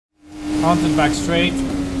onto the back straight.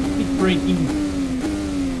 Big braking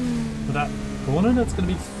for that corner. That's going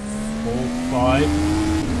to be 4,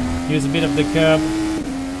 5. Use a bit of the curb.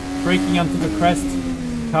 Braking onto the crest.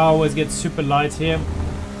 Car always gets super light here.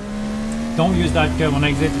 Don't use that curb on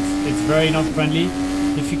exit. It's very not friendly.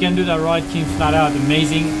 If you can do that right, king flat out,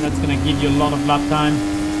 amazing. That's going to give you a lot of lap time.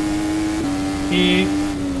 Here,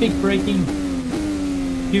 big braking.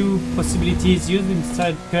 Few possibilities. Use the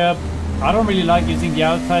inside curb. I don't really like using the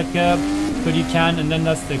outside curb, but you can. And then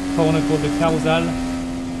that's the corner called the carousel.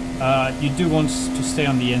 You do want to stay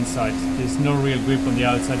on the inside. There's no real grip on the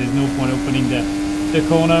outside. There's no point opening the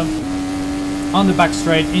corner. On the back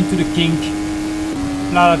straight, into the kink.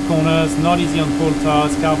 Flat out corners, not easy on full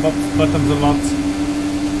tires. Car bottoms a lot.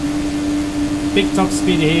 Big top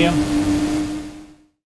speed here.